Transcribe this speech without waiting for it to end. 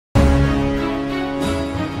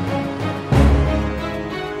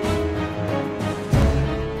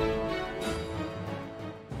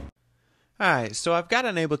Alright, so I've got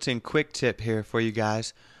an Abletone quick tip here for you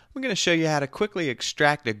guys. I'm going to show you how to quickly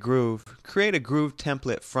extract a groove, create a groove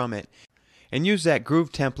template from it, and use that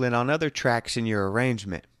groove template on other tracks in your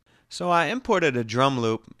arrangement. So I imported a drum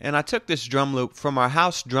loop, and I took this drum loop from our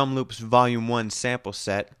House Drum Loops Volume 1 sample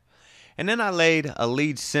set, and then I laid a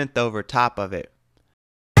lead synth over top of it.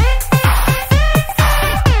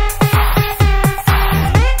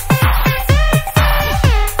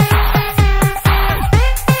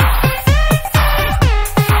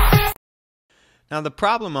 Now the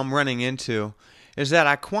problem I'm running into is that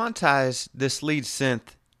I quantized this lead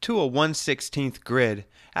synth to a 1/16 grid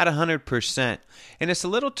at 100%, and it's a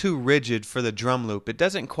little too rigid for the drum loop. It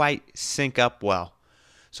doesn't quite sync up well.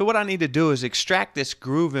 So what I need to do is extract this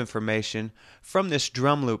groove information from this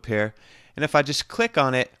drum loop here, and if I just click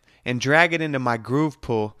on it and drag it into my groove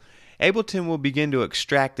pool, Abletone will begin to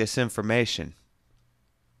extract this information.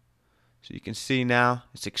 So you can see now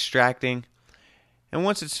it's extracting. And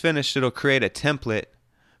once it's finished, it'll create a template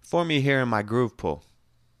for me here in my groove pool.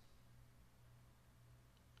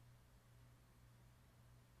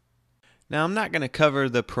 Now I'm not going to cover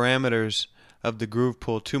the parameters of the groove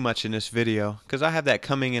pool too much in this video because I have that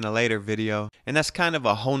coming in a later video, and that's kind of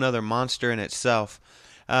a whole nother monster in itself.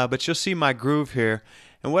 But you'll see my groove here,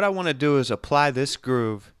 and what I want to do is apply this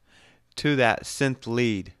groove to that synth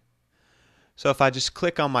lead. So if I just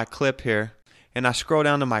click on my clip here and I scroll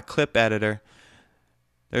down to my clip editor,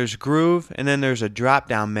 there's groove, and then there's a drop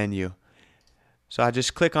down menu. So I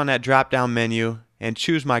just click on that drop down menu and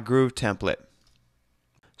choose my groove template.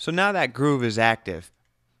 So now that groove is active.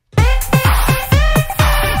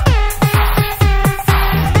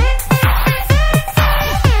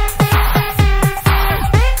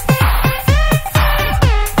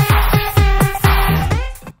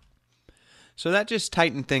 So that just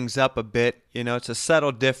tightened things up a bit. You know, it's a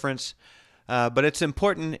subtle difference. But it's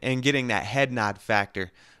important in getting that head nod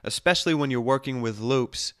factor, especially when you're working with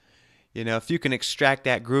loops. You know, if you can extract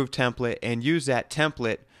that groove template and use that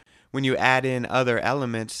template when you add in other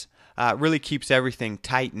elements, it really keeps everything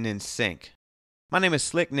tight and in sync. My name is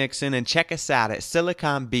Slick Nixon, and check us out at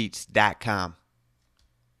siliconbeats.com.